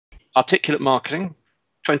articulate marketing,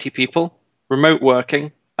 20 people, remote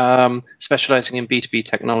working, specializing in B2B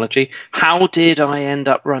technology. How did I end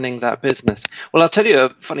up running that business? Well, I'll tell you a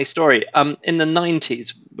funny story. In the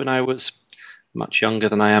 90s, when I was much younger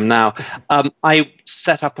than I am now, I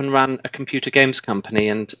set up and ran a computer games company,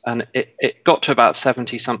 and it got to about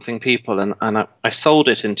 70-something people, and I sold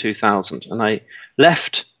it in 2000, and I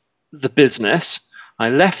left the business. I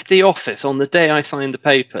left the office on the day I signed the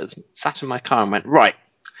papers, sat in my car and went, right,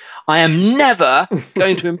 I am never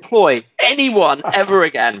going to employ anyone ever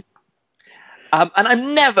again. And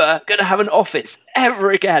I'm never going to have an office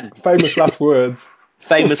ever again. Famous last words.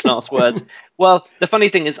 Famous last words. Well, the funny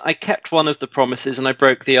thing is I kept one of the promises and I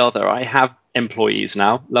broke the other. I have employees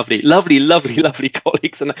now, lovely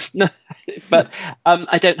colleagues, but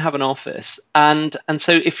I don't have an office. And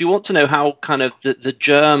so if you want to know how kind of the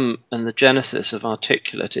germ and the genesis of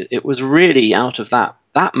Articulate, it was really out of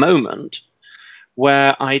that moment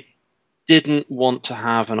where I didn't want to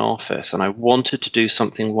have an office, and I wanted to do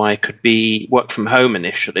something where I could work from home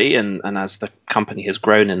initially, and as the company has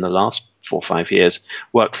grown in the last 4 or 5 years,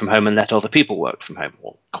 work from home and let other people work from home,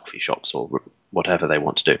 or coffee shops, or whatever they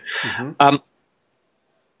want to do. Mm-hmm.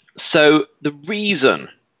 So the reason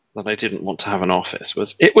that I didn't want to have an office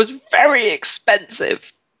was it was very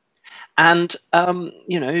expensive. And,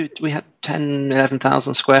 we had 10,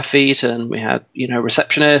 11,000 square feet, and we had,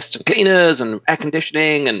 receptionists and cleaners and air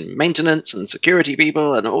conditioning and maintenance and security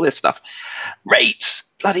people and all this stuff. Rates,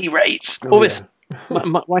 bloody rates, all this.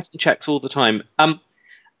 My writing checks all the time.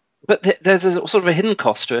 But there's a sort of a hidden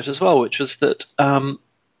cost to it as well, which was that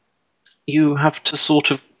you have to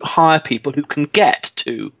sort of hire people who can get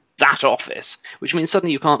to that office, which means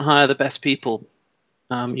suddenly you can't hire the best people.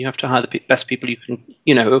 You have to hire the best people you can,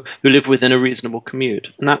 who live within a reasonable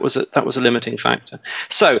commute, and that was a limiting factor.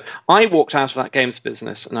 So I walked out of that games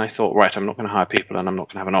business, and I thought, right, I'm not going to hire people, and I'm not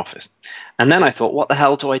going to have an office. And then I thought, what the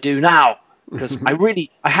hell do I do now? Because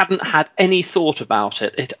I hadn't had any thought about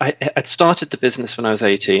it. I'd started the business when I was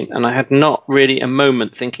 18, and I had not really a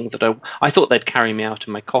moment thinking that I thought they'd carry me out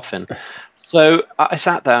in my coffin. So I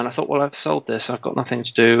sat there and I thought, well, I've sold this. I've got nothing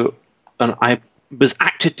to do, and I was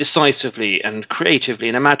acted decisively and creatively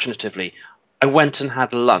and imaginatively. I went and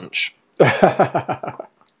had lunch. And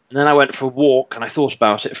then I went for a walk, and I thought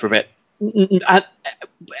about it for a bit. I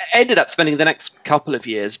ended up spending the next couple of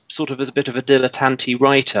years sort of as a bit of a dilettante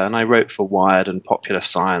writer, and I wrote for Wired and Popular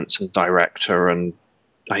Science and Director, and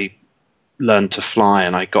I learned to fly,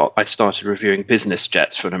 and I started reviewing business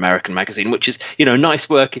jets for an American magazine, which is, nice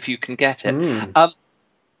work if you can get it.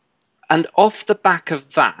 And off the back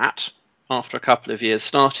of that, after a couple of years,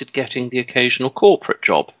 started getting the occasional corporate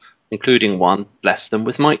job, including one, bless them,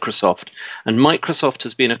 with Microsoft. And Microsoft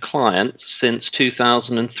has been a client since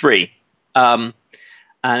 2003. And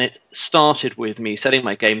it started with me setting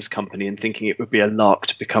my games company and thinking it would be a lark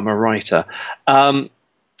to become a writer. So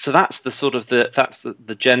that's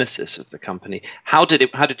the genesis of the company. How did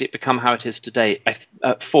it become how it is today?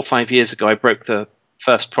 4 or 5 years ago, I broke the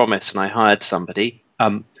first promise and I hired somebody,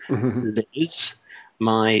 Liz,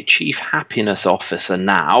 my chief happiness officer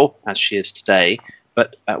now, as she is today.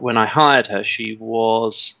 But when I hired her, she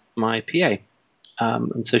was my PA.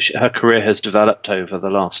 And so her career has developed over the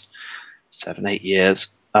last 7-8 years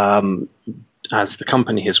as the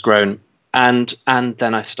company has grown. And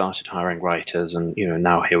then I started hiring writers, and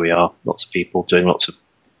now here we are, lots of people doing lots of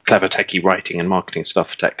clever techie writing and marketing stuff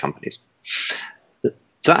for tech companies. Does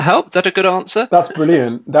that help? Is that a good answer? That's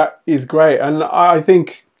brilliant. That is great. And I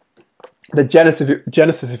think the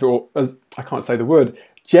genesis of it all, as I can't say the word,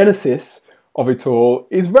 genesis of it all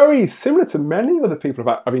is very similar to many other people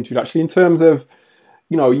I've interviewed, actually, in terms of,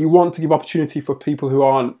 you want to give opportunity for people who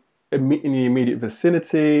aren't in the immediate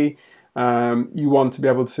vicinity. You want to be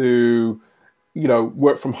able to,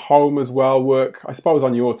 work from home as well, work, I suppose,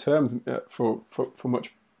 on your terms for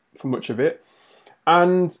much of it.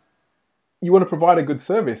 And you want to provide a good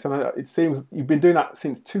service. And it seems you've been doing that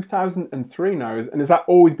since 2003 now. And has that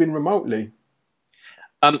always been remotely?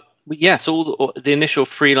 Yes, all the initial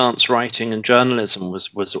freelance writing and journalism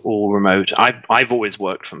was all remote. I've always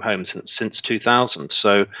worked from home since 2000.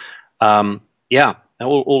 So,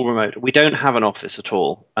 all remote. We don't have an office at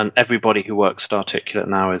all, and everybody who works at Articulate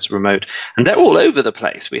now is remote, and they're all over the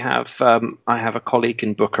place. We have I have a colleague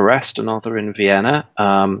in Bucharest, another in Vienna,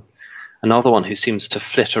 another one who seems to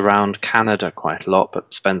flit around Canada quite a lot,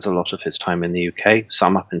 but spends a lot of his time in the UK.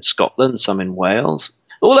 Some up in Scotland, some in Wales,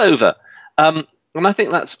 all over. And I think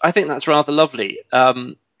that's rather lovely.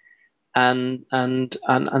 And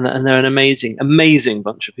they're an amazing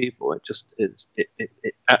bunch of people. It just is.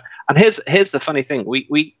 And here's the funny thing: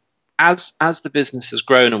 we as the business has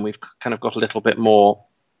grown and we've kind of got a little bit more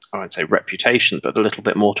I won't say reputation, but a little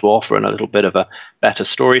bit more to offer and a little bit of a better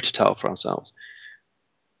story to tell for ourselves.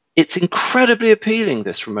 It's incredibly appealing,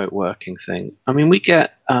 this remote working thing. I mean, we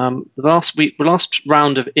get the last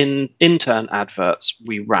round of intern adverts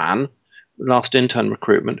we ran, last intern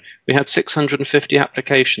recruitment, we had 650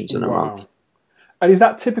 applications in a month. And is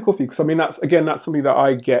that typical for you? Because I mean, that's something that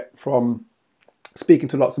I get from speaking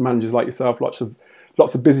to lots of managers like yourself, lots of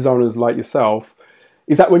business owners like yourself.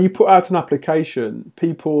 Is that when you put out an application,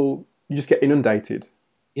 you just get inundated?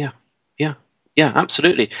 Yeah,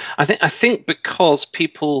 absolutely. I think because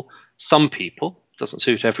some people, doesn't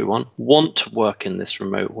suit everyone, want to work in this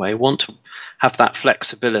remote way, want to have that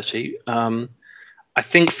flexibility. I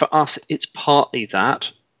think for us, it's partly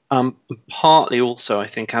that. Partly also, I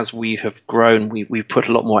think, as we have grown, we've put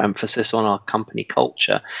a lot more emphasis on our company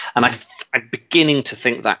culture. And I'm beginning to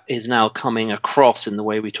think that is now coming across in the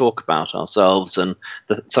way we talk about ourselves and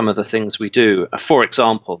some of the things we do. For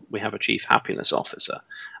example, we have a chief happiness officer.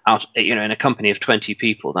 In a company of 20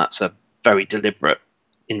 people, that's a very deliberate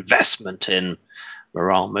investment in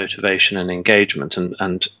morale, motivation, and engagement.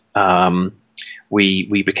 And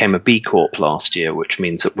we became a B Corp last year, which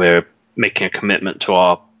means that we're making a commitment to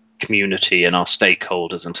our community and our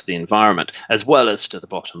stakeholders and to the environment, as well as to the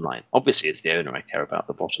bottom line. Obviously, as the owner, I care about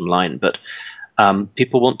the bottom line, but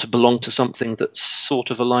people want to belong to something that's sort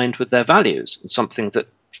of aligned with their values, and something that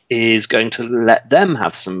is going to let them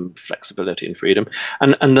have some flexibility and freedom.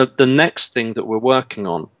 And the next thing that we're working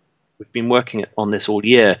on, we've been working on this all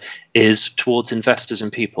year, is towards investors in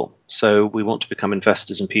people. So we want to become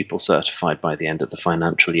investors in people certified by the end of the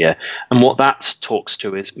financial year. And what that talks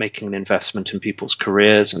to is making an investment in people's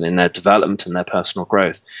careers and in their development and their personal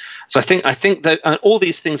growth. So I think that all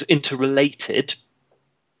these things are interrelated,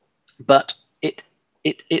 but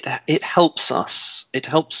it helps us. It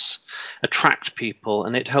helps attract people,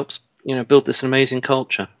 and it helps build this amazing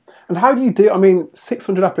culture. And how do you do? I mean,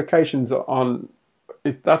 600 applications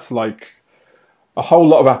that's like a whole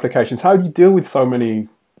lot of applications. How do you deal with so many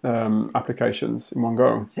applications in one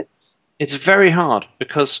go? It's very hard,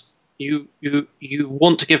 because you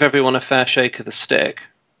want to give everyone a fair shake of the stick,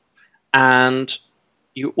 and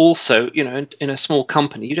you also, in a small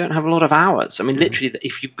company, you don't have a lot of hours. I mean, literally,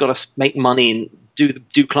 if you've got to make money and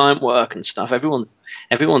do client work and stuff,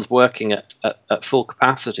 everyone's working at full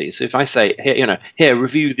capacity. So if I say, here,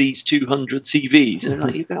 review these 200 CVs,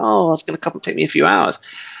 and you go, oh, it's going to take me a few hours.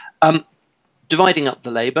 Dividing up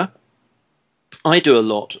the labor. I do a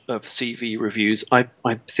lot of CV reviews. I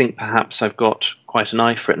think perhaps I've got quite an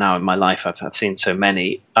eye for it now in my life. I've seen so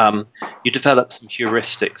many. You develop some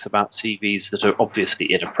heuristics about CVs that are obviously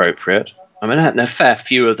inappropriate. I mean, a fair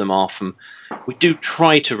few of them are from. We do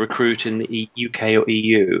try to recruit in the UK or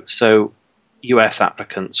EU. So US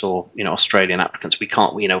applicants or Australian applicants, we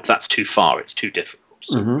can't. That's too far. It's too difficult.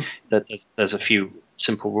 So there's a few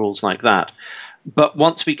simple rules like that. But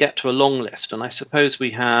once we get to a long list, and I suppose we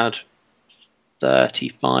had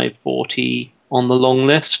 35, 40 on the long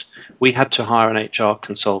list, we had to hire an HR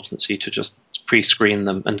consultancy to just pre-screen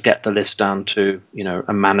them and get the list down to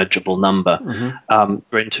a manageable number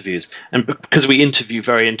for interviews. And because we interview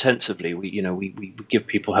very intensively, we give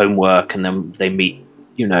people homework, and then they meet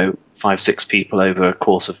 5-6 people over a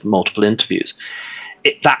course of multiple interviews.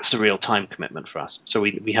 That's the real time commitment for us. So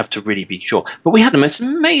we have to really be sure. But we had the most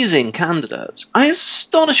amazing candidates.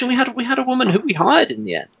 Astonishing. We had a woman who we hired in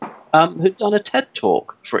the end, who'd done a TED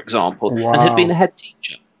talk, for example, and had been a head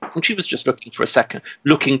teacher. And she was just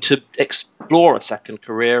looking to explore a second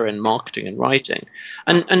career in marketing and writing.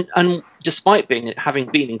 And despite having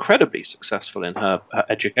been incredibly successful in her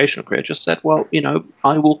educational career, just said, well,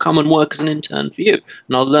 I will come and work as an intern for you,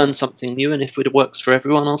 and I'll learn something new. And if it works for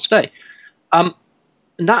everyone, I'll stay. And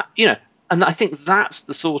I think that's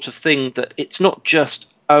the sort of thing that it's not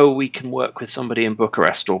just, we can work with somebody in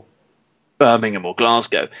Bucharest or Birmingham or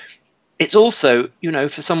Glasgow. It's also,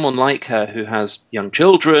 for someone like her who has young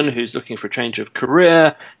children, who's looking for a change of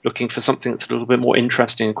career, looking for something that's a little bit more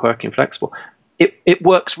interesting and quirky and flexible, it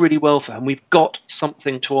works really well for her. And we've got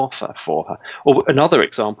something to offer for her. Or another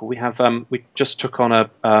example, we just took on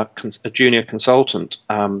a junior consultant,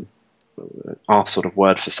 our sort of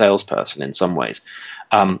word for salesperson in some ways,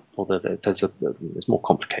 although there's more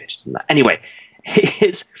complicated than that. Anyway,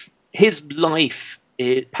 his life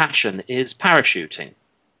passion is parachuting.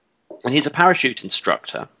 And he's a parachute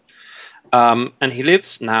instructor, and he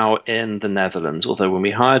lives now in the Netherlands, although when we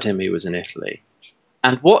hired him, he was in Italy.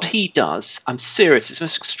 And what he does, I'm serious, it's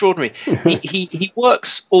most extraordinary. He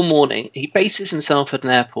works all morning. He bases himself at an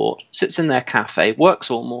airport, sits in their cafe, works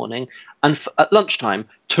all morning, and at lunchtime,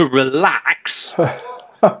 to relax,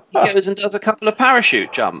 He goes and does a couple of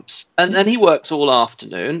parachute jumps, and then he works all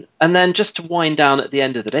afternoon, and then just to wind down at the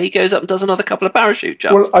end of the day, he goes up and does another couple of parachute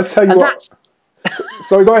jumps. Well, I tell you what.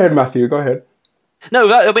 So go ahead, Matthew. Go ahead.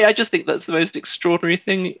 No, I mean, I just think that's the most extraordinary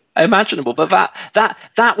thing imaginable. But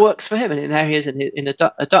that works for him, and now he is in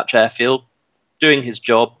a Dutch airfield doing his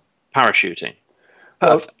job, parachuting.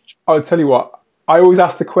 Perfect. Well, I'll tell you what. I always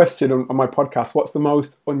ask the question on my podcast: what's the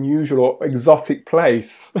most unusual or exotic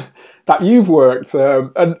place that you've worked?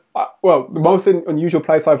 The most unusual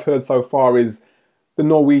place I've heard so far is the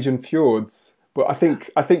Norwegian fjords. But I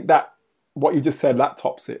think that what you just said, that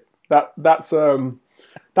tops it. That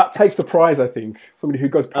takes the prize, I think. Somebody who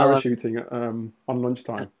goes parachuting on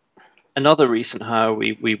lunchtime. Another recent hire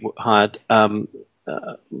we hired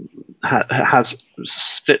has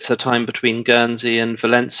splits her time between Guernsey and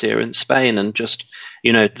Valencia in Spain, and just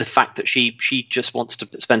the fact that she just wants to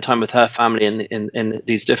spend time with her family in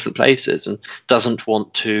these different places and doesn't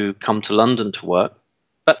want to come to London to work.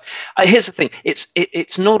 But here's the thing: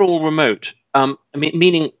 it's not all remote.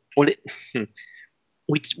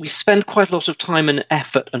 We spend quite a lot of time and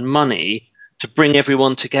effort and money to bring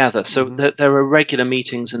everyone together. So there are regular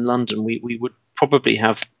meetings in London. We would probably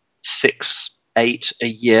have 6, 8 a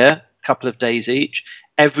year, a couple of days each.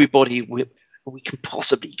 Everybody we can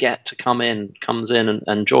possibly get to comes in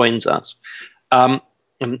and joins us. And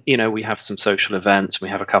we have some social events. We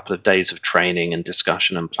have a couple of days of training and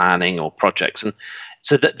discussion and planning or projects, and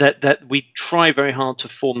so that we try very hard to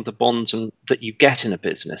form the bonds that you get in a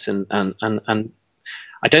business. And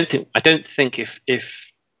I don't think it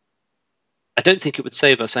would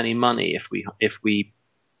save us any money if we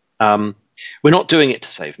we're not doing it to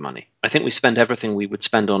save money. I think we spend everything we would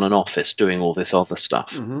spend on an office doing all this other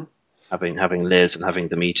stuff, having Liz and having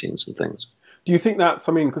the meetings and things. Do you think that's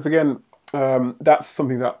something? Because again, that's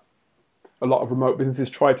something that a lot of remote businesses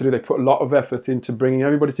try to do. They put a lot of effort into bringing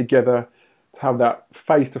everybody together to have that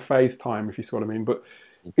face-to-face time, if you see what I mean. But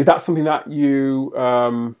is that something that you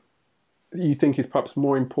think is perhaps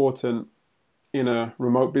more important in a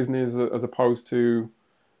remote business as opposed to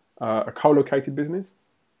a co-located business?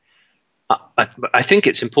 I think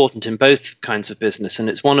it's important in both kinds of business, and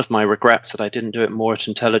it's one of my regrets that I didn't do it more at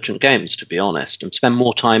Intelligent Games, to be honest, and spend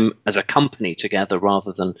more time as a company together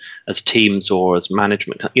rather than as teams or as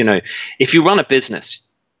management. If you run a business,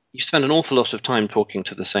 you spend an awful lot of time talking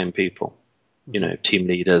to the same people, team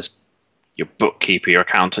leaders, your bookkeeper, your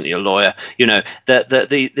accountant, your lawyer,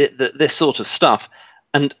 this sort of stuff.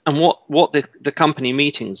 And what the company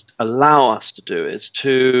meetings allow us to do is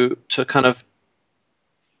to kind of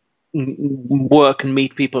work and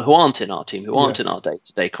meet people who aren't in our team, who aren't in our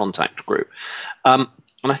day-to-day contact group. And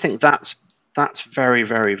I think that's very,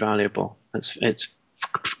 very valuable. It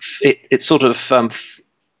sort of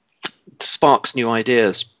sparks new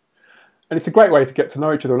ideas. And it's a great way to get to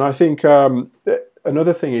know each other. And I think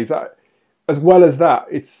another thing is that, as well as that,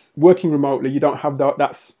 it's working remotely. You don't have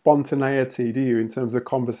that spontaneity, do you, in terms of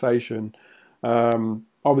conversation?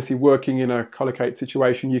 Obviously, working in a co-located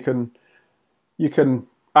situation, you can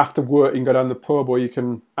after work, you can go down the pub, or you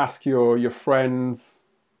can ask your friends,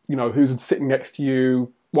 who's sitting next to you,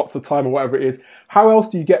 what's the time, or whatever it is. How else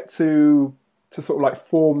do you get to sort of like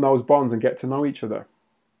form those bonds and get to know each other?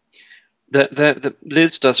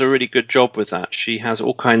 Liz does a really good job with that. She has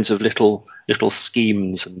all kinds of little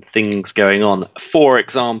schemes and things going on. For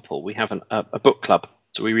example, we have a book club.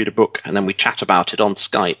 So we read a book and then we chat about it on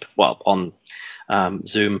Skype, on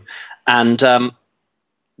Zoom. And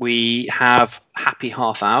we have happy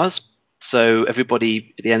half hours. So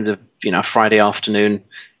everybody, at the end of Friday afternoon,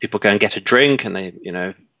 people go and get a drink and they,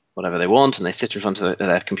 whatever they want, and they sit in front of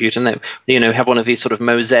their computer and they, have one of these sort of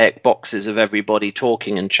mosaic boxes of everybody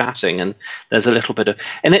talking and chatting, and there's a little bit of,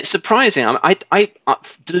 and it's surprising. I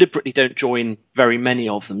deliberately don't join very many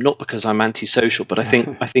of them, not because I'm antisocial, but I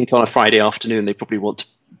think on a Friday afternoon they probably want to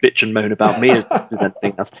bitch and moan about me as much as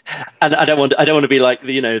anything else. And I don't want to be like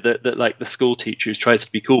the school teacher who tries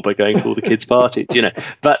to be cool by going to all the kids' parties,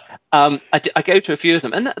 But I go to a few of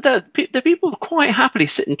them, and the people quite happily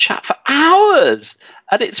sit and chat for hours,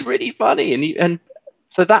 and it's really funny. And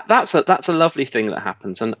so that's a lovely thing that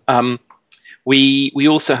happens. And we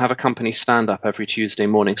also have a company stand up every Tuesday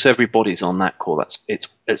morning, so everybody's on that call. It's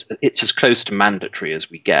as close to mandatory as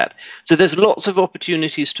we get. So there's lots of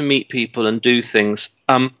opportunities to meet people and do things,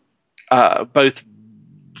 both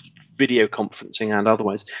video conferencing and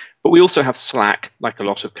otherwise. But we also have Slack, like a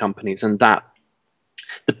lot of companies, and that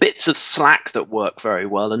the bits of Slack that work very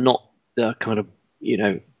well are not the kind of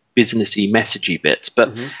businessy, messagey bits,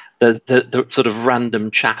 but Mm-hmm. there's the sort of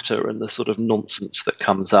random chatter and the sort of nonsense that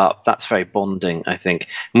comes up. That's very bonding, I think.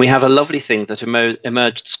 And we have a lovely thing that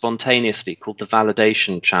emerged spontaneously called the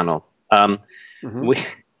validation channel. Mm-hmm.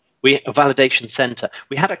 We a validation center.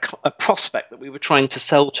 We had a prospect that we were trying to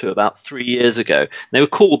sell to about 3 years ago. They were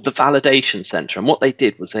called the Validation Center, and what they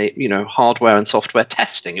did was hardware and software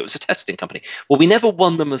testing. It was a testing company. Well, we never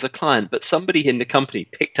won them as a client, but somebody in the company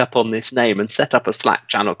picked up on this name and set up a Slack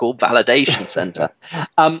channel called Validation Center.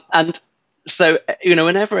 And so,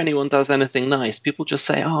 whenever anyone does anything nice, people just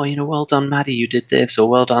say, oh, well done, Maddie, you did this, or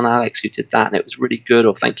well done, Alex, you did that, and it was really good,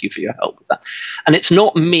 or thank you for your help with that. And it's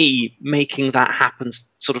not me making that happen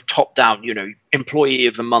sort of top down, employee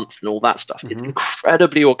of the month and all that stuff. Mm-hmm. It's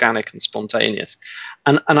incredibly organic and spontaneous.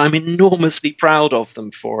 And I'm enormously proud of them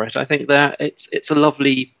for it. I think that it's a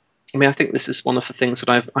lovely, I think this is one of the things that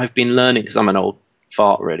I've been learning, because I'm an old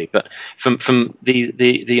fart really, but from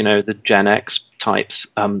the Gen X types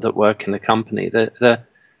that work in the company, they're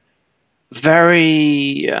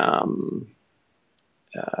very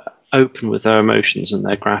open with their emotions and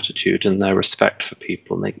their gratitude and their respect for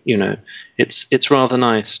people. And they, it's rather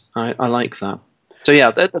nice. I like that. So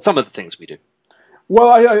yeah, that's some of the things we do. Well,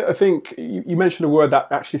 I think you mentioned a word that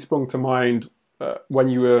actually sprung to mind when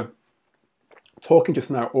you were talking just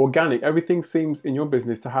now. Organic. Everything seems in your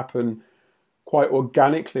business to happen quite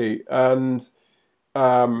organically, and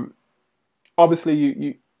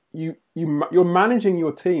obviously you're managing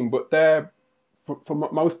your team, but they're for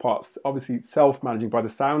most parts obviously self-managing by the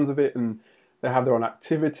sounds of it, and they have their own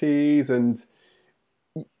activities, and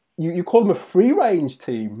you call them a free-range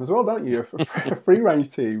team as well, don't you? A free-range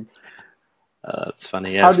team. That's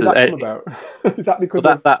funny. Yeah. How did that come about? Is that because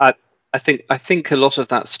I think a lot of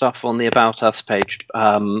that stuff on the About Us page,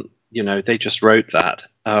 they just wrote that.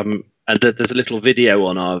 And there's a little video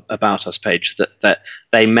on our About Us page that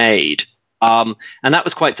they made. And that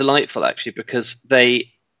was quite delightful, actually, because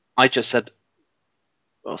I just said,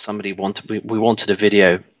 well, we wanted a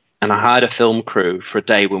video. And I hired a film crew for a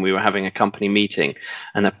day when we were having a company meeting.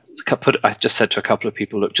 And I just said to a couple of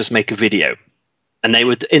people, look, just make a video. And they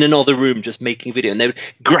were in another room just making a video. And they would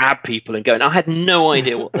grab people and go. And I had no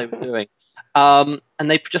idea what they were doing. And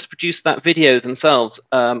they just produced that video themselves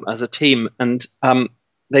as a team. And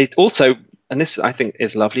they also, and this I think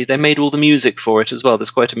is lovely, they made all the music for it as well.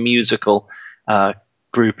 There's quite a musical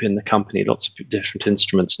group in the company, lots of different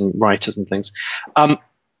instruments and writers and things.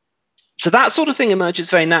 So that sort of thing emerges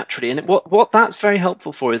very naturally. And what that's very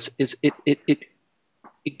helpful for is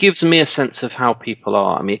it gives me a sense of how people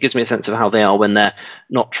are. I mean, it gives me a sense of how they are when they're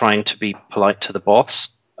not trying to be polite to the boss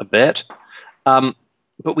a bit. But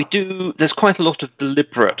there's quite a lot of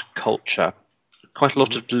deliberate culture, quite a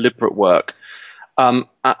lot of deliberate work. And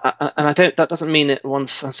that doesn't mean that one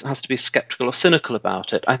has to be skeptical or cynical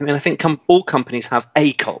about it. I mean, I think all companies have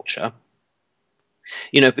a culture,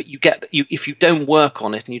 but if you don't work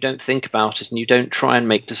on it and you don't think about it and you don't try and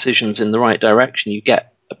make decisions in the right direction, you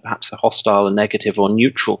get perhaps a hostile, a negative or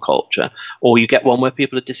neutral culture, or you get one where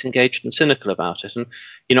people are disengaged and cynical about it. And,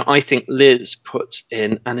 I think Liz puts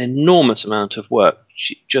in an enormous amount of work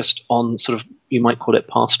just on sort of, you might call it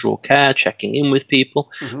pastoral care, checking in with people,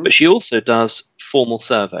 but she also does formal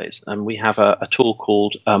surveys. And we have a tool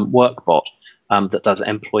called WorkBot that does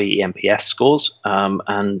employee NPS scores.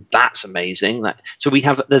 And that's amazing. So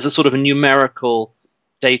there's a sort of a numerical,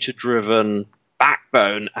 data-driven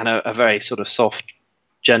backbone and a very sort of soft,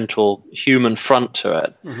 gentle human front to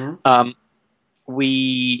it.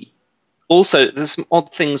 We also, there's some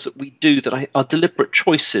odd things that we do that are deliberate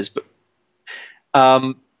choices, but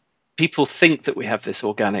people think that we have this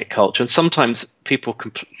organic culture, and sometimes people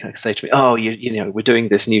say to me, "Oh, we're doing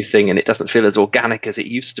this new thing, and it doesn't feel as organic as it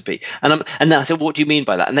used to be." And then I said, "What do you mean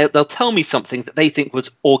by that?" And they'll tell me something that they think was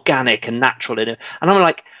organic and natural in it, and I'm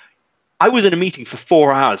like, I was in a meeting for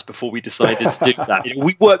 4 hours before we decided to do that.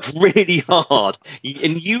 We worked really hard,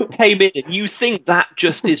 and you came in and you think that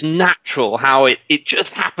just is natural, how it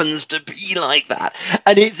just happens to be like that.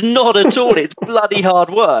 And it's not at all. It's bloody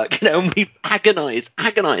hard work, and we agonize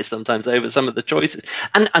sometimes over some of the choices.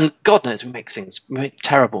 And God knows we make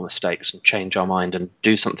terrible mistakes and change our mind and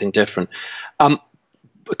do something different. A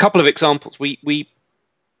couple of examples. We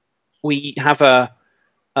have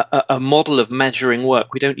a model of measuring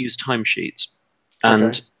work. We don't use timesheets,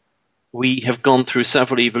 and we have gone through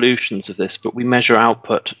several evolutions of this, but we measure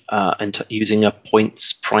output using a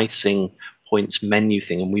points pricing, points menu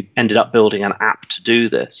thing, and we ended up building an app to do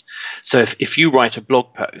this. So if you write a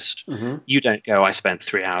blog post, you don't go, I spent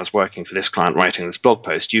 3 hours working for this client writing this blog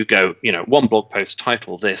post. You go, one blog post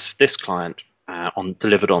title, this client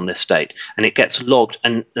delivered on this date, and it gets logged,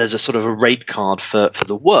 and there's a sort of a rate card for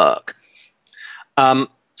the work.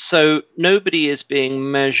 So nobody is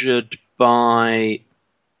being measured by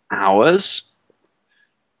hours,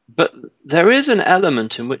 but there is an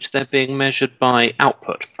element in which they're being measured by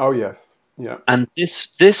output. Oh yes, yeah. And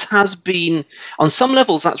this has been, on some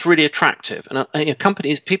levels, that's really attractive. And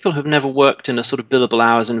companies, people who've never worked in a sort of billable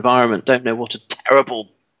hours environment don't know what a terrible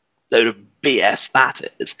load of BS that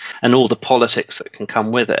is, and all the politics that can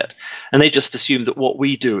come with it. And they just assume that what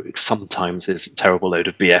we do sometimes is a terrible load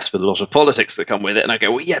of BS with a lot of politics that come with it. And I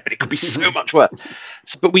go, well, yeah, but it could be so much worse.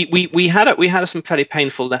 But we had some fairly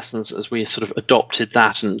painful lessons as we sort of adopted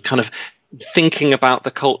that, and kind of thinking about the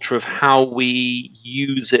culture of how we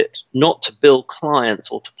use it, not to build clients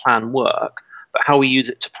or to plan work, but how we use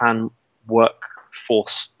it to plan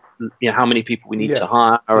workforce, how many people we need to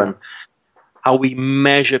hire, and how we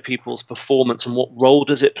measure people's performance, and what role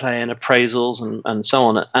does it play in appraisals, and so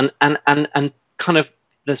on. And kind of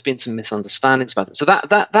there's been some misunderstandings about it. So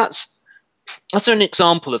that's an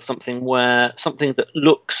example of something that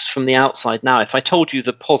looks from the outside now. If I told you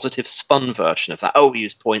the positive spun version of that, we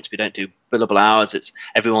use points, we don't do billable hours, it's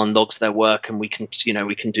everyone logs their work, and we can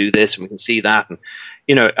do this and we can see that, and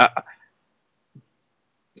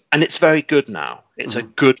and it's very good now. It's a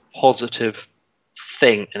good positive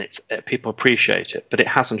thing, and it's people appreciate it, but it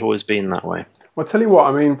hasn't always been that way. Well, I'll tell you what,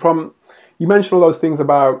 I mean, you mentioned all those things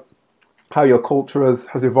about how your culture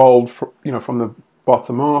has evolved from the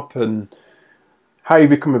bottom up, and how you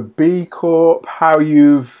become a B Corp, how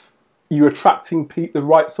you're attracting the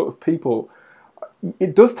right sort of people.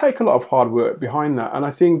 It does take a lot of hard work behind that, and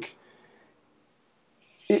I think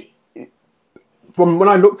from when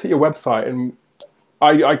I looked at your website, and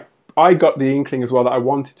I got the inkling as well that I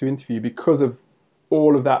wanted to interview you because of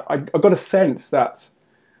all of that. I got a sense that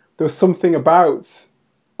there was something about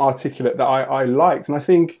Articulate that I liked, and I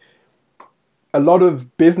think a lot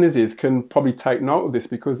of businesses can probably take note of this,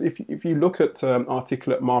 because if you look at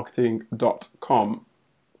articulatemarketing.com,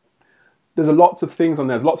 there's lots of things on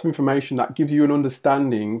there. There's lots of information that gives you an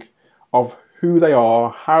understanding of who they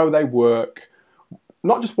are, how they work,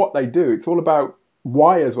 not just what they do. It's all about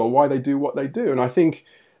why as well, why they do what they do. And I think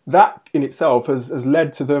that in itself has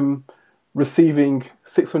led to them receiving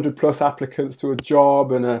 600 plus applicants to a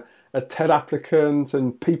job, and a TED applicant,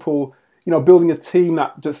 and people, building a team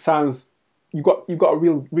that just sounds, you've got a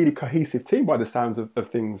really cohesive team by the sounds of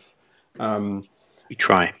things. We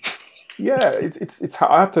try. Yeah, it's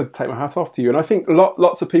I have to take my hat off to you. And I think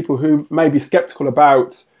lots of people who may be skeptical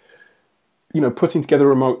about, putting together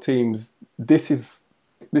remote teams, this is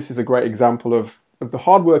a great example of the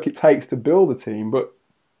hard work it takes to build a team, but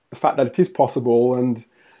the fact that it is possible, and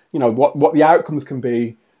what the outcomes can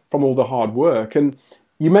be from all the hard work. And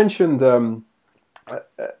you mentioned,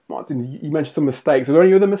 Martin, you mentioned some mistakes. Are there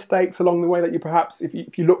any other mistakes along the way that you perhaps, if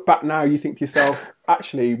you look back now, you think to yourself,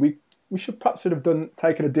 actually, we should perhaps have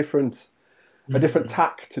taken a different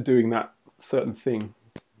tack to doing that certain thing?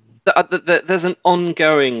 There's an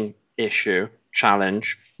ongoing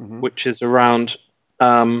challenge, which is around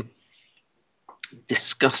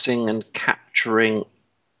discussing and capturing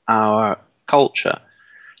our culture.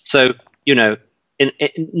 So,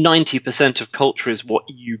 90% of culture is what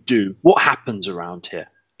you do, what happens around here,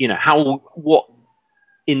 what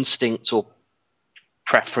instincts or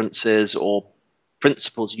preferences or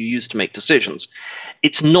principles you use to make decisions.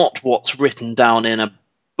 It's not what's written down in a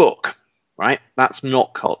book, right? That's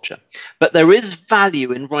not culture. But there is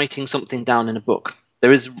value in writing something down in a book.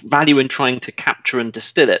 There is value in trying to capture and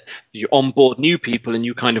distill it. You onboard new people and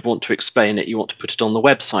you kind of want to explain it. You want to put it on the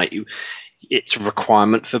website. It's a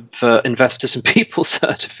requirement for investors and people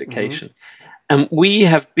certification. And we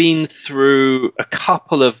have been through a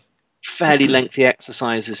couple of fairly lengthy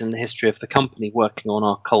exercises in the history of the company working on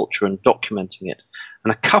our culture and documenting it.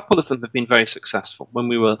 And a couple of them have been very successful when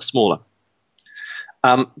we were smaller.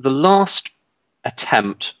 The last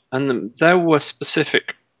attempt, and there were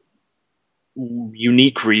specific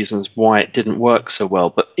unique reasons why it didn't work so well,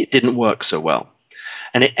 but it didn't work so well.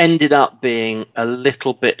 And it ended up being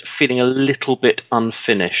feeling a little bit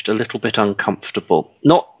unfinished, a little bit uncomfortable.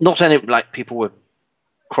 Not any like people were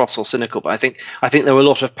cross or cynical, but I think there were a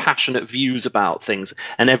lot of passionate views about things,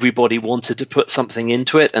 and everybody wanted to put something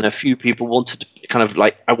into it, and a few people wanted to kind of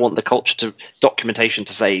like, I want the culture documentation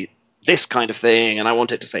to say this kind of thing, and I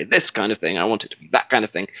want it to say this kind of thing, I want it to be that kind of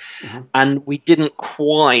thing. And we didn't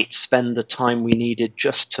quite spend the time we needed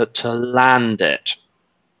just to land it.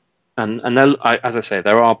 And as I say,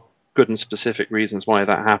 there are good and specific reasons why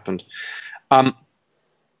that happened. But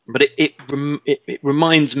it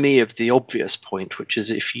reminds me of the obvious point, which is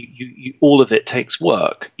if you all of it takes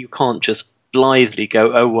work. You can't just blithely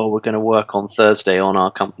go, oh, well, we're going to work on Thursday on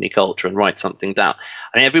our company culture and write something down.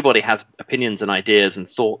 I mean, everybody has opinions and ideas and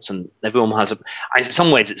thoughts, and everyone has in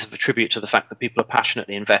some ways it's a tribute to the fact that people are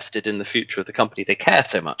passionately invested in the future of the company. They care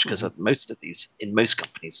so much because most of these, in most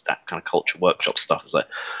companies, that kind of culture workshop stuff is like,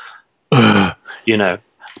 you know.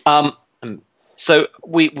 So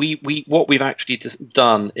what we've actually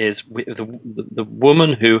done is the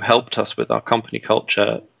woman who helped us with our company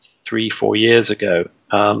culture 3-4 years ago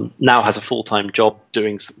now has a full-time job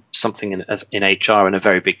doing something in HR in a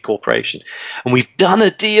very big corporation, and we've done a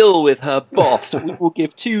deal with her boss. We will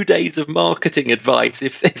give 2 days of marketing advice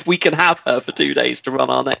if we can have her for 2 days to run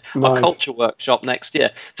our culture workshop next year.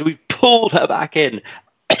 So we've pulled her back in,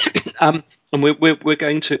 and we're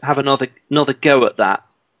going to have another go at that.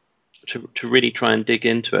 To really try and dig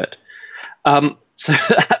into it, so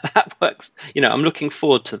that works. You know, I'm looking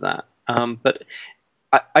forward to that. But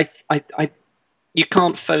you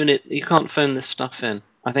can't phone it. You can't phone this stuff in.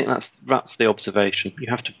 I think that's the observation. You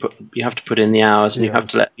have to put in the hours, and you have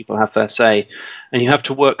to let people have their say, and you have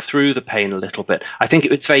to work through the pain a little bit. I think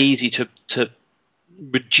it's very easy to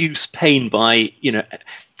reduce pain by, you know,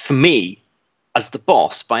 for me, as the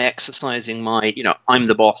boss, by exercising my, you know, I'm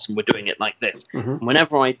the boss and we're doing it like this. And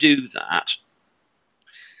whenever I do that,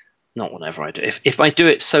 not whenever I do, if I do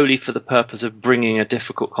it solely for the purpose of bringing a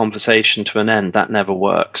difficult conversation to an end, that never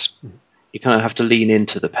works. You kind of have to lean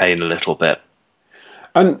into the pain a little bit.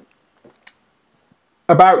 And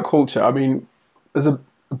about culture, I mean, there's a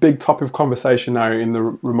big topic of conversation now in the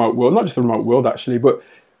remote world, not just the remote world actually, but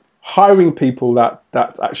hiring people that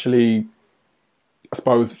actually, I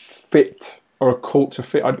suppose, fit, or a culture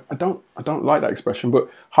fit. I don't like that expression, but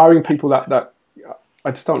hiring people that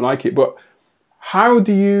I just don't like it. But how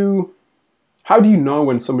do you know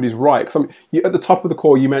when somebody's right? Because at the top of the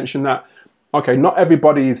call you mentioned that, okay, not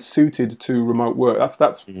everybody is suited to remote work.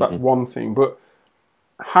 That's one thing. But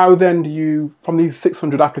how then do you, from these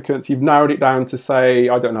 600 applicants, you've narrowed it down to, say,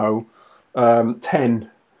 I don't know,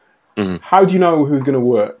 10. How do you know who's going to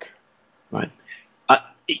work? Right.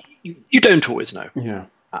 You don't always know. Yeah.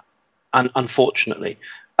 Unfortunately,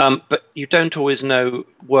 but you don't always know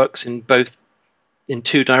works in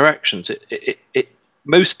two directions.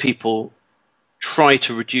 Most people try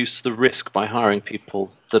to reduce the risk by hiring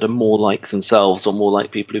people that are more like themselves, or more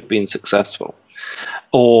like people who've been successful,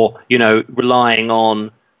 or, you know, relying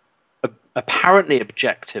on apparently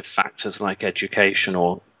objective factors like education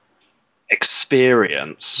or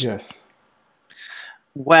experience. Yes.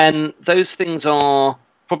 When those things are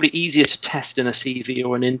probably easier to test in a CV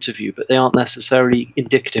or an interview, but they aren't necessarily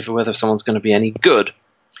indicative of whether someone's going to be any good.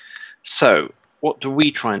 So what do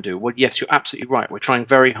we try and do? Well, yes, you're absolutely right. We're trying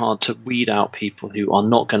very hard to weed out people who are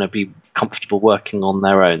not going to be comfortable working on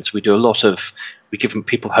their own. So we give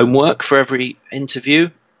people homework for every interview.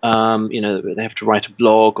 You know, they have to write a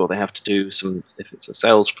blog, or they have to do some, if it's a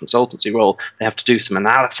sales consultancy role, they have to do some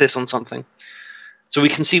analysis on something. So we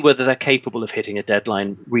can see whether they're capable of hitting a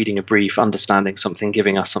deadline, reading a brief, understanding something,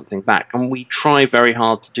 giving us something back. And we try very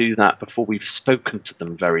hard to do that before we've spoken to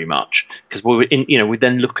them very much, because we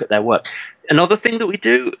then look at their work. Another thing that we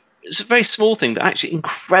do is a very small thing, but actually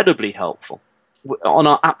incredibly helpful. On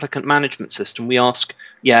our applicant management system, we ask,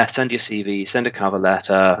 send your CV, send a cover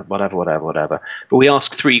letter, whatever. But we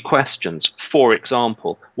ask 3 questions. For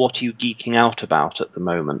example, what are you geeking out about at the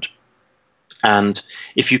moment? And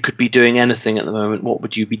if you could be doing anything at the moment, what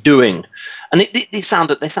would you be doing? And they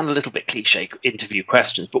sound a little bit cliche interview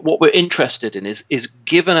questions, but what we're interested in is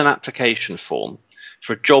given an application form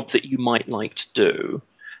for a job that you might like to do,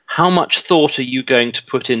 how much thought are you going to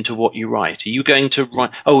put into what you write? Are you going to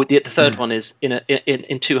write? Oh, the third one is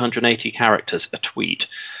in 280 characters, a tweet.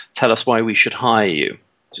 Tell us why we should hire you.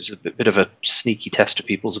 Which is a bit of a sneaky test of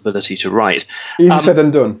people's ability to write. Easy said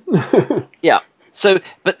than done. Yeah. So,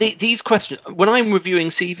 but these questions, when I'm reviewing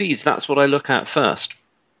CVs, that's what I look at first.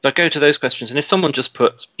 So I go to those questions, and if someone just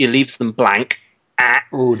leaves them blank,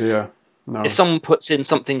 oh dear, no. If someone puts in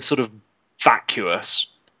something sort of vacuous,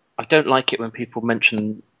 I don't like it when people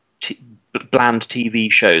mention bland TV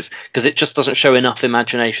shows, because it just doesn't show enough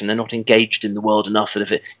imagination. They're not engaged in the world enough that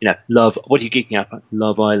if it, love, what are you geeking out about?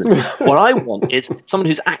 Love Island. What I want is someone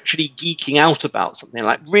who's actually geeking out about something,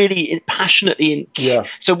 like really passionately.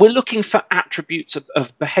 So we're looking for attributes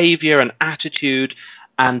of behavior and attitude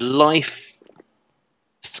and life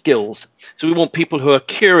skills. So we want people who are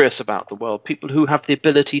curious about the world, people who have the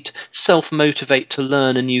ability to self-motivate to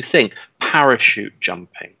learn a new thing. Parachute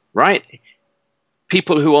jumping, right?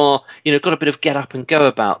 people who are, got a bit of get up and go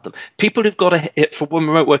about them. People who've got for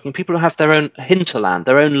remote working, people who have their own hinterland,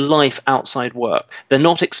 their own life outside work. They're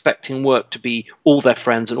not expecting work to be all their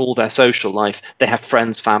friends and all their social life. They have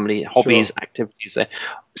friends, family, hobbies, Sure. activities there.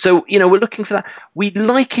 So, we're looking for that. We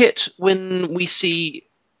like it when we see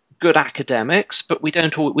good academics, but we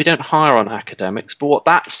don't hire on academics. But what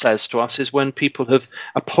that says to us is when people have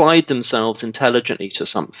applied themselves intelligently to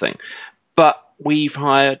something. But we've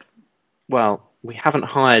hired, well, we haven't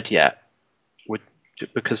hired yet,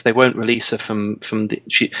 because they won't release her from the.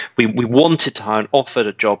 We wanted to hire and offered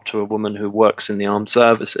a job to a woman who works in the armed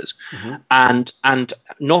services, and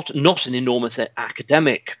not an enormous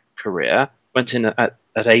academic career. Went in at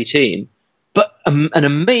 18, but an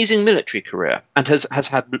amazing military career, and has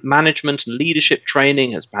had management and leadership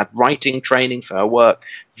training, has had writing training for her work.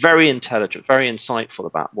 Very intelligent, very insightful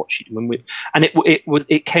about what she and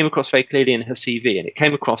it came across very clearly in her CV, and it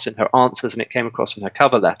came across in her answers, and it came across in her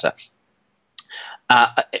cover letter.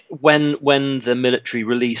 When the military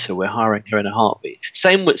release her, we're hiring her in a heartbeat.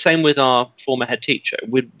 Same with our former head teacher.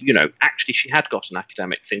 Actually she had got an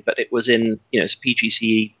academic thing, but it was in it's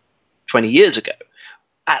PGCE 20 years ago.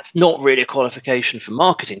 That's not really a qualification for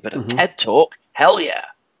marketing, but a TED Talk, hell yeah.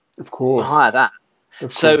 Of course. We'll hire that.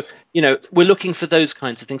 So, we're looking for those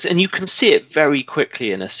kinds of things. And you can see it very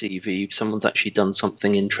quickly in a CV. Someone's actually done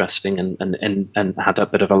something interesting and had a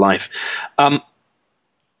bit of a life.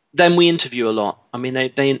 Then we interview a lot. I mean,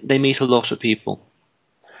 they meet a lot of people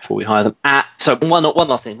before we hire them. So one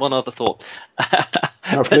other thought.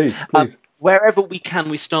 No, please. Wherever we can,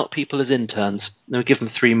 we start people as interns. We give them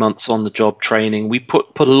 3 months on the job training. We put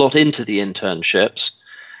a lot into the internships,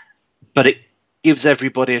 but it gives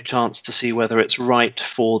everybody a chance to see whether it's right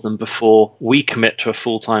for them before we commit to a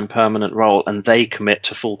full-time permanent role and they commit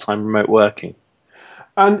to full-time remote working.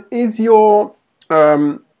 And is your,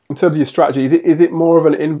 in terms of your strategy, is it more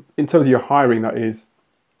of in terms of your hiring, that is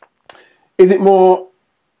it more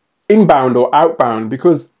inbound or outbound?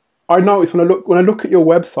 Because I noticed when I look at your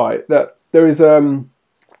website that there is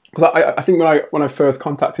because I think when I first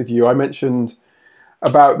contacted you, I mentioned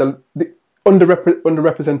about the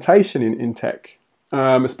underrepresentation in tech,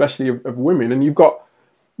 especially of women, and you've got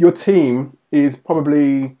your team is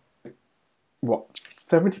probably what,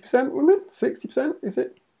 70% women, 60%, is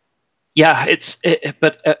it? Yeah,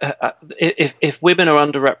 but if women are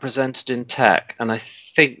underrepresented in tech, and I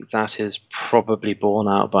think that is probably borne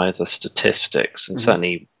out by the statistics, and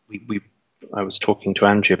certainly I was talking to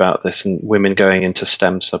Angie about this, and women going into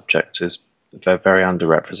STEM subjects is very, very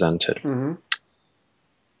underrepresented.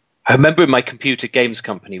 I remember in my computer games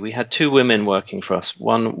company, we had 2 women working for us,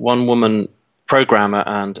 one woman programmer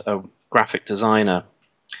and a graphic designer,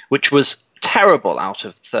 which was terrible out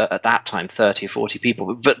of at that time 30 or 40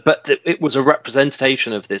 people, but it was a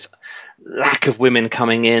representation of this lack of women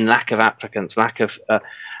coming in, lack of applicants,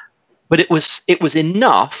 but it was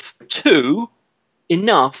enough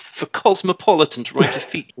for Cosmopolitan to write a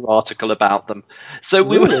feature article about them. So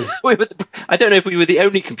we were I don't know if we were the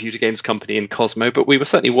only computer games company in Cosmo, but we were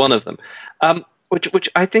certainly one of them, which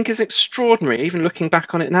I think is extraordinary. Even looking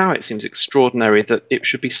back on it now, it seems extraordinary that it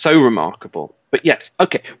should be so remarkable. But yes,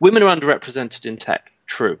 okay, women are underrepresented in tech,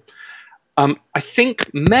 true. I think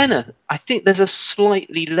I think there's a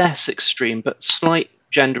slightly less extreme but slight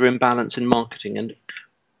gender imbalance in marketing, and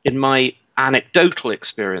in my anecdotal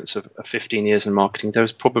experience of 15 years in marketing, there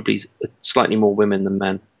was probably slightly more women than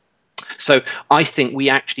men. So I think we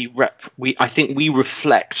actually we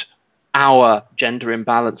reflect our gender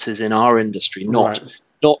imbalances in our industry.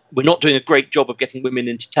 We're not doing a great job of getting women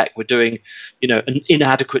into tech. We're doing, an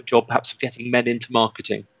inadequate job perhaps of getting men into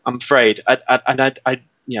marketing. I'm afraid. I don't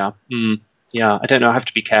know. I have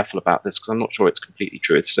to be careful about this because I'm not sure it's completely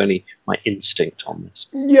true. It's only my instinct on this.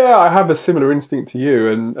 Yeah, I have a similar instinct to you,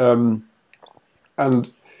 and I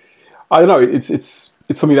don't know. It's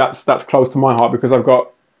something that's close to my heart because I've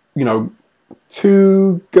got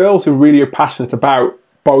 2 girls who really are passionate about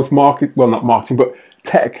both not marketing, but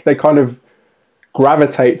tech. They kind of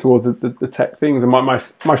gravitate towards the tech things, and my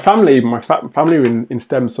family are in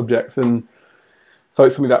STEM subjects, and so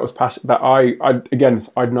it's something that was passion that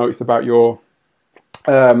I'd noticed about your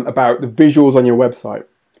about the visuals on your website.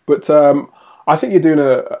 But I think you're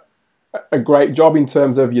doing a great job in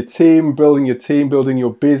terms of your team, building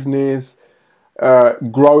your business,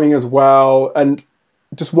 growing as well. And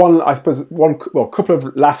just a couple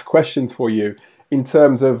of last questions for you in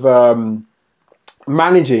terms of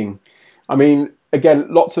managing. I mean,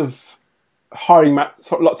 again, lots of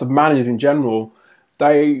lots of managers in general,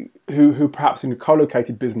 who perhaps in a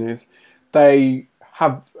co-located business, they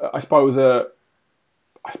have, I suppose, I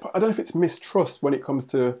don't know if it's mistrust when it comes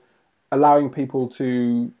to allowing people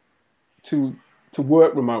to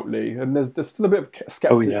work remotely, and there's still a bit of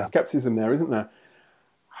skepticism there, isn't there?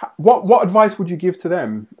 What advice would you give to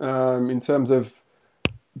them in terms of,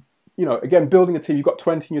 again, building a team? You've got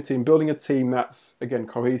 20 in your team, building a team that's, again,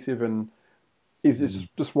 cohesive and is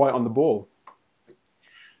just right on the ball.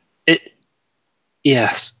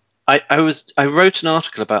 Yes. I wrote an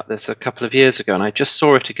article about this a couple of years ago, and I just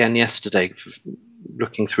saw it again yesterday,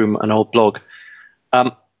 looking through an old blog.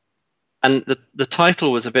 And the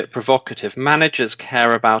title was a bit provocative. Managers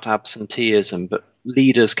care about absenteeism, but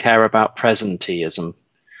leaders care about presenteeism.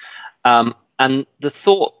 And the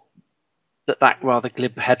thought that rather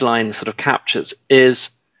glib headline sort of captures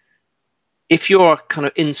is, if you're a kind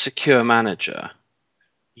of insecure manager,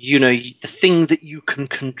 the thing that you can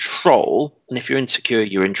control, and if you're insecure,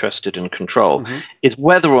 you're interested in control, is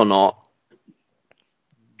whether or not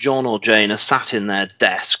John or Jane are sat in their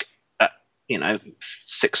desk at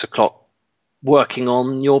 6 o'clock working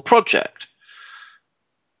on your project.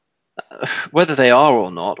 Whether they are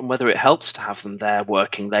or not, and whether it helps to have them there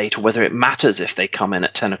working late, or whether it matters if they come in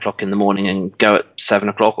at 10 o'clock in the morning and go at 7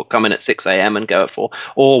 o'clock, or come in at 6 a.m. and go at 4,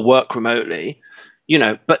 or work remotely,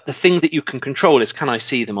 but the thing that you can control is, can I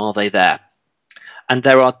see them? Are they there? And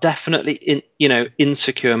there are definitely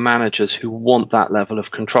insecure managers who want that level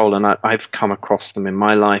of control, and I've come across them in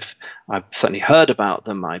my life. I've certainly heard about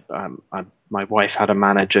them. My wife had a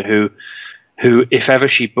manager who, if ever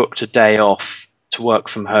she booked a day off to work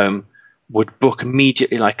from home, would book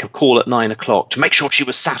immediately, like a call at 9 o'clock, to make sure she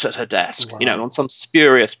was sat at her desk, Wow. on some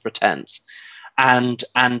spurious pretense, and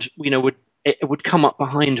it would come up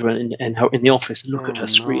behind her in the office and look at her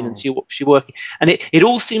screen and see what she's working. And it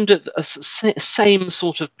all seemed a same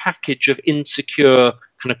sort of package of insecure,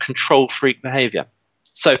 kind of control freak behavior.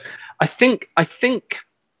 So I think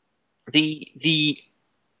the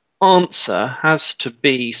answer has to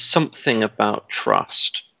be something about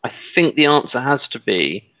trust. I think the answer has to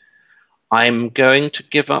be, I'm going to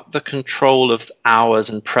give up the control of hours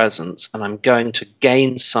and presence, and I'm going to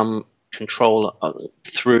gain some control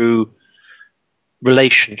through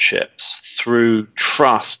relationships, through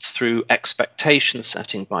trust, through expectation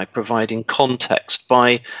setting, by providing context,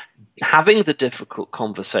 by having the difficult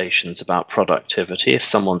conversations about productivity if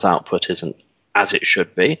someone's output isn't as it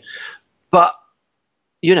should be, but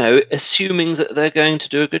assuming that they're going to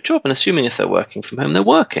do a good job, and assuming if they're working from home, they're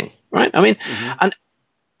working, right? I mean, and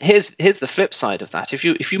here's the flip side of that. If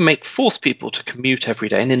you force people to commute every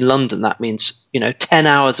day, and in London that means 10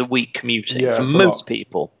 hours a week commuting for most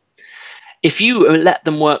people. If you let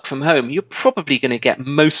them work from home, you're probably going to get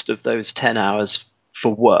most of those 10 hours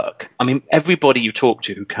for work. I mean, everybody you talk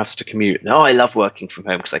to who has to commute, I love working from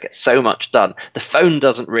home because I get so much done. The phone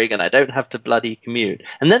doesn't ring and I don't have to bloody commute.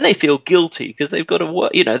 And then they feel guilty because they've got to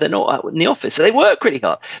work, they're not out in the office, so they work really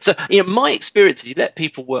hard. So, my experience is, you let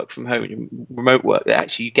people work from home, remote work,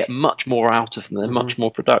 actually you get much more out of them. They're much more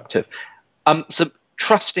productive. So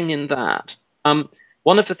trusting in that.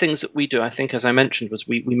 One of the things that we do, I think, as I mentioned, was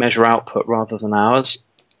we measure output rather than hours.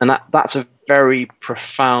 And that's a very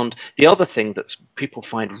profound. The other thing that people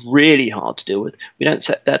find really hard to deal with, we don't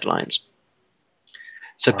set deadlines.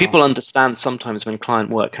 So people understand sometimes when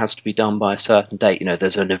client work has to be done by a certain date,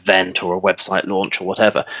 there's an event or a website launch or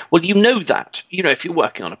whatever. Well, that, if you're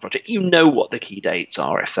working on a project, what the key dates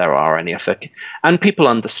are, if there are any. And people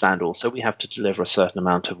understand also we have to deliver a certain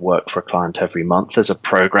amount of work for a client every month. There's a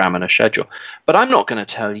program and a schedule. But I'm not going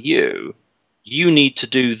to tell you, you need to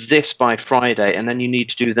do this by Friday, and then you need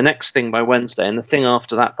to do the next thing by Wednesday, and the thing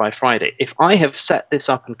after that by Friday. If I have set this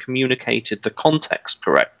up and communicated the context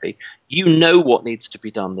correctly, what needs to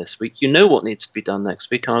be done this week, what needs to be done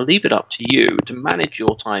next week, and I'll leave it up to you to manage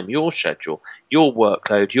your time, your schedule, your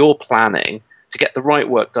workload, your planning, to get the right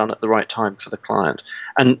work done at the right time for the client.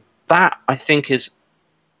 And that, I think, is...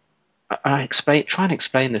 I try and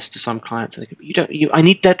explain this to some clients. And they go, I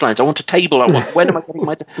need deadlines. I want a table. When am I getting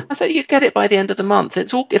my? I said, you get it by the end of the month.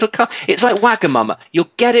 It'll come. It's like Wagamama. You'll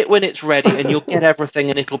get it when it's ready, and you'll get everything,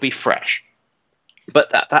 and it'll be fresh.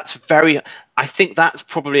 But that's very. I think that's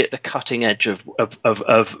probably at the cutting edge of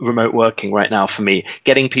remote working right now for me,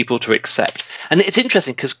 getting people to accept. And it's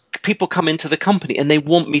interesting because people come into the company and they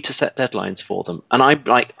want me to set deadlines for them, and I'm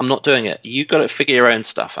like, I'm not doing it. You got to figure your own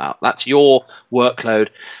stuff out. That's your workload.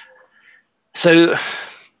 So,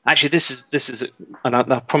 actually, this is, and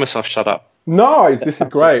I promise I'll shut up. No, this is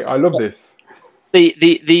great. I love this.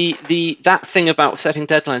 That thing about setting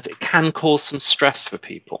deadlines, it can cause some stress for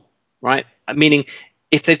people, right? Meaning,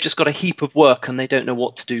 if they've just got a heap of work and they don't know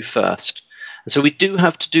what to do first. And so we do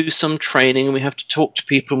have to do some training, and we have to talk to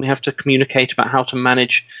people, and we have to communicate about how to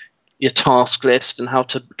manage your task list and how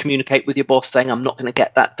to communicate with your boss saying, I'm not going to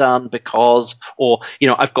get that done because, or,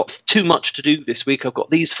 I've got too much to do this week. I've got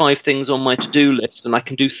these 5 things on my to-do list and I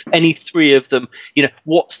can do any 3 of them.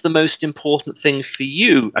 What's the most important thing for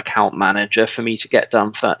you, account manager, for me to get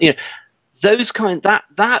done first? Those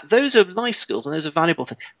those are life skills, and those are valuable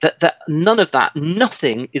things. That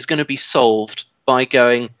nothing is going to be solved by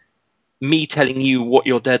me telling you what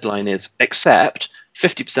your deadline is, except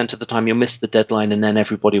 50% of the time you'll miss the deadline, and then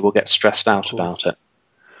everybody will get stressed out about it.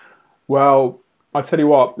 Well, I tell you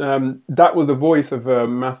what, that was the voice of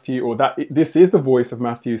Matthew, or this is the voice of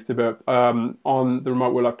Matthew Stibbe on the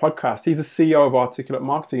Remote Work Life podcast. He's the CEO of Articulate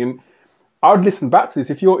Marketing, and I would listen back to this.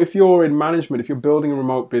 If you're in management, if you're building a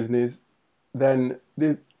remote business, then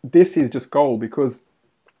this is just gold, because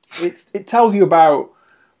it tells you about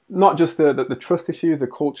not just the trust issues, the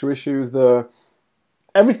culture issues,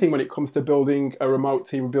 everything when it comes to building a remote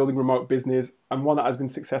team, building remote business, and one that has been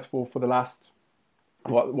successful for the last,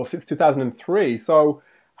 since 2003. So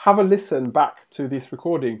have a listen back to this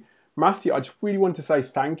recording. Matthew, I just really want to say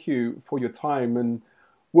thank you for your time, and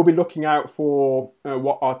we'll be looking out for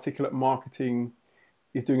what Articulate Marketing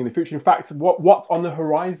is doing in the future. In fact, what's on the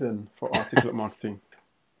horizon for Articulate Marketing?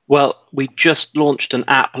 Well, we just launched an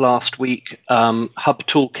app last week,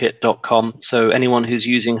 hubtoolkit.com. So anyone who's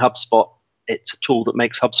using HubSpot, it's a tool that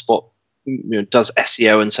makes HubSpot, does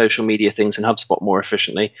SEO and social media things in HubSpot more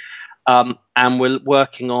efficiently. And we're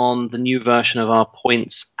working on the new version of our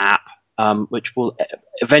Points app, which will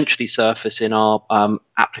eventually surface in our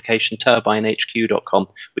application turbinehq.com,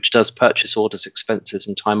 which does purchase orders, expenses,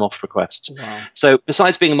 and time off requests. Wow. So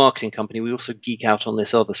besides being a marketing company, we also geek out on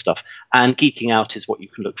this other stuff. And geeking out is what you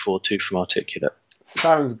can look forward to from Articulate.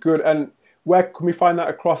 Sounds good. And where can we find that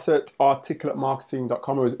across at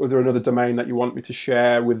articulatemarketing.com, or is there another domain that you want me to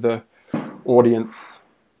share with the audience?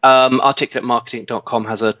 Articulatemarketing.com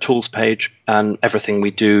has a tools page, and everything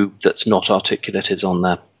we do that's not Articulate is on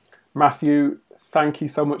there. Matthew, thank you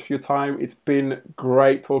so much for your time. It's been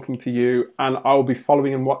great talking to you, and I'll be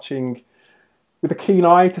following and watching with a keen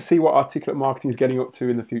eye to see what Articulate Marketing is getting up to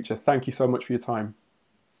in the future. Thank you so much for your time.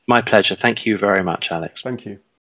 My pleasure. Thank you very much, Alex. Thank you.